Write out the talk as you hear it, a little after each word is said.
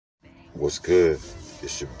What's good?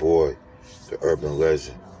 It's your boy, the urban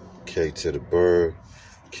legend, K to the Bird,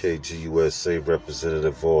 KGUSA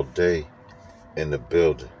representative all day in the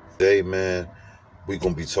building. Today, man, we're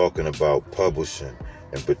going to be talking about publishing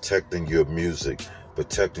and protecting your music,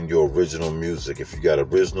 protecting your original music. If you got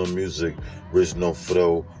original music, original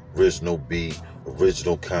flow, original beat,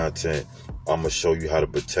 original content, I'm going to show you how to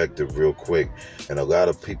protect it real quick. And a lot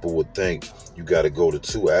of people would think you got to go to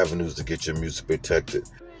two avenues to get your music protected.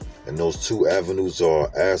 And those two avenues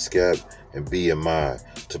are ASCAP and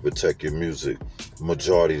BMI to protect your music.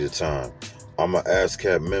 Majority of the time, I'm an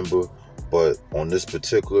ASCAP member, but on this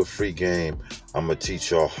particular free game, I'm going to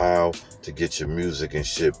teach y'all how to get your music and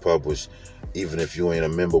shit published, even if you ain't a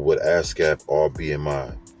member with ASCAP or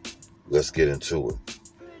BMI. Let's get into it.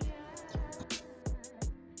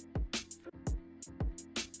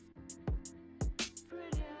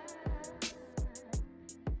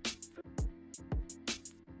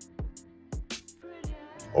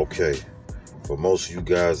 Okay, for most of you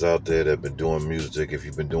guys out there that have been doing music, if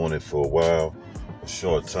you've been doing it for a while, a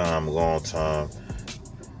short time, long time,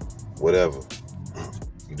 whatever,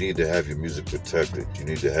 you need to have your music protected. You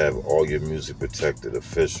need to have all your music protected,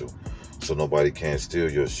 official, so nobody can't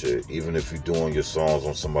steal your shit. Even if you're doing your songs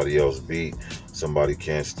on somebody else's beat, somebody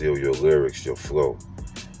can't steal your lyrics, your flow.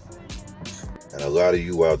 And a lot of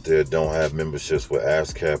you out there don't have memberships with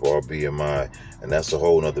ASCAP or BMI, and that's a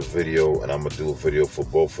whole nother video, and I'm going to do a video for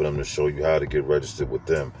both of them to show you how to get registered with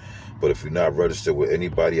them. But if you're not registered with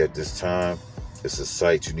anybody at this time, it's a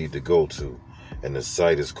site you need to go to, and the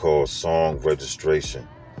site is called Song Registration.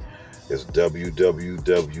 It's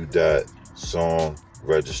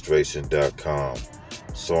www.songregistration.com.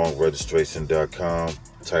 Songregistration.com.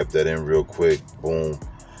 Type that in real quick, boom,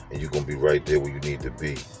 and you're going to be right there where you need to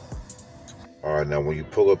be. All right, now when you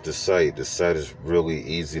pull up the site is really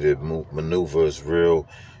easy to maneuver. It's real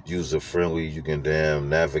user-friendly. You can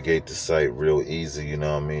navigate the site real easy, you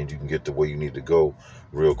know what I mean? You can get to where you need to go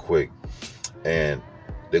real quick. And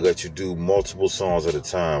they let you do multiple songs at a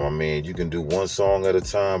time. I mean, you can do one song at a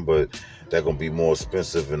time, but that's going to be more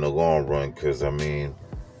expensive in the long run because, I mean,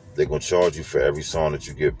 they're going to charge you for every song that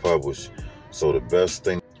you get published. So the best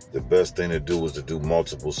thing to do is to do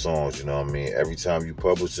multiple songs, you know what I mean? Every time you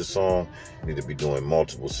publish a song, you need to be doing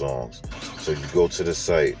multiple songs. So you go to the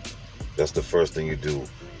site. That's the first thing you do.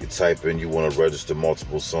 You type in you want to register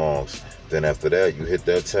multiple songs. Then after that, you hit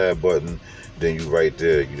that tab button. Then you right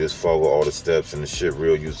there. You just follow all the steps and the shit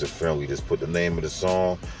real user-friendly. Just put the name of the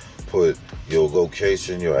song, put your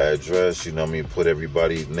location, your address, you know what I mean? Put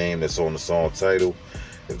everybody's name that's on the song title.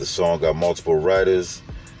 If the song got multiple writers,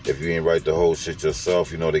 if you ain't write the whole shit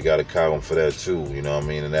yourself, you know they got a column for that too, you know what I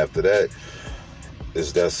mean? And after that,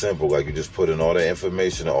 it's that simple. Like you just put in all the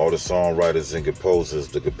information of all the songwriters and composers.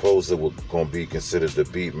 The composer will gonna be considered the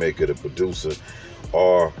beat maker, the producer,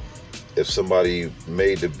 or if somebody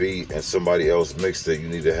made the beat and somebody else mixed it, you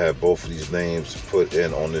need to have both of these names put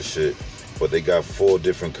in on this shit. But they got 4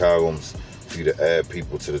 different columns for you to add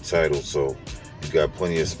people to the title, so you got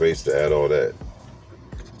plenty of space to add all that.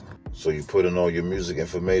 So you put in all your music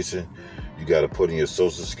information. You got to put in your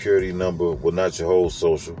social security number. Well, not your whole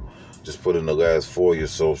social. Just put in the last 4 of your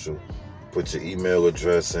social. Put your email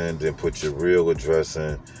address in, then put your real address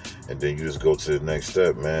in. And then you just go to the next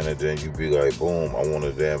step, man. And then you be like, boom, I want to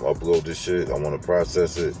upload this shit. I want to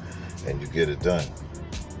process it. And you get it done.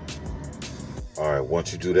 All right,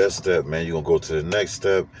 once you do that step, man, you're going to go to the next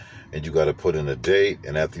step. And you got to put in a date.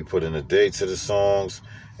 And after you put in a date to the songs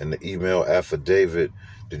and the email affidavit,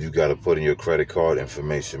 then you got to put in your credit card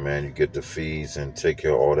information, man. You get the fees and take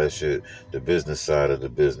care of all that shit, the business side of the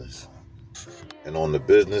business. And on the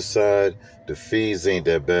business side, the fees ain't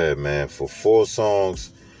that bad, man. For 4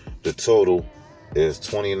 songs, the total is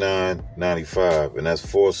 $29.95, and that's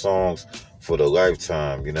 4 songs for the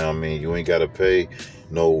lifetime. You know what I mean? You ain't got to pay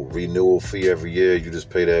no renewal fee every year. You just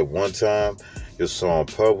pay that one time. Your song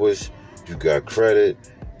published, you got credit.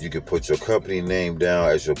 You can put your company name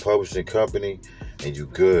down as your publishing company, and you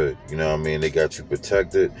good. You know what I mean? They got you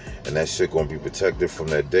protected, and that shit gonna be protected from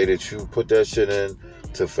that day that you put that shit in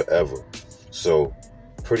to forever. So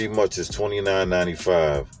pretty much it's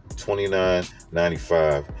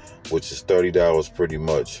 $29.95, which is $30 pretty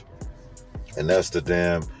much. And that's the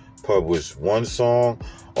damn publish one song,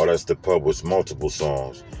 or that's to publish multiple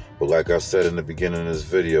songs. But like I said in the beginning of this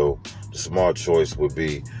video, the smart choice would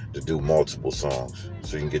be to do multiple songs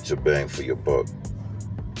so you can get your bang for your buck.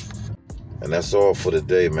 And that's all for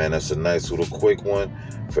today, man. That's a nice little quick one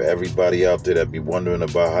for everybody out there that be wondering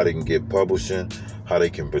about how they can get publishing, how they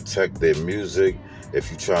can protect their music. If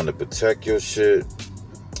you're trying to protect your shit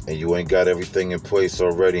and you ain't got everything in place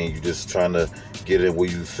already and you just trying to get in where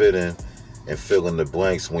you fit in and fill in the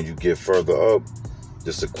blanks when you get further up.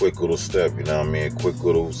 Just a quick little step, you know what I mean? Quick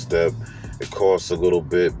little step. It costs a little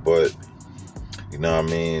bit, but you know what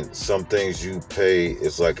I mean? Some things you pay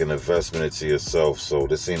is like an investment into yourself. So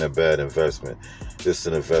this ain't a bad investment. This is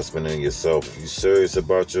an investment in yourself. If you're serious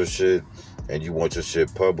about your shit and you want your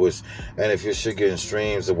shit published, and if your shit getting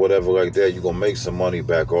streams or whatever like that, you're gonna make some money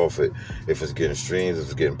back off it. If it's getting streams, if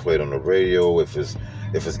it's getting played on the radio, if it's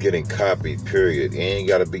getting copied, period. You ain't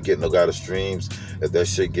gotta be getting a lot of streams. If that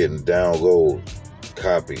shit getting download,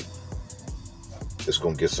 copied, it's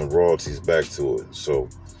gonna get some royalties back to it. So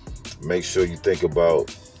make sure you think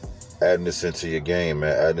about adding this into your game,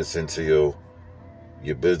 man. Adding this into your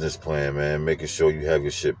business plan, man. Making sure you have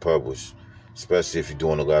your shit published, especially if you're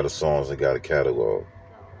doing a lot of songs and got a catalog.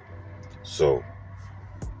 So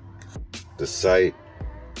the site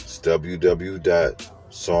is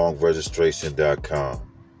www.songregistration.com.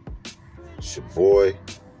 It's your boy,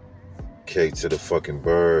 K to the fucking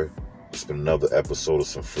bird. It's been another episode of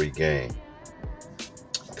some free game.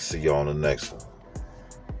 See y'all on the next one.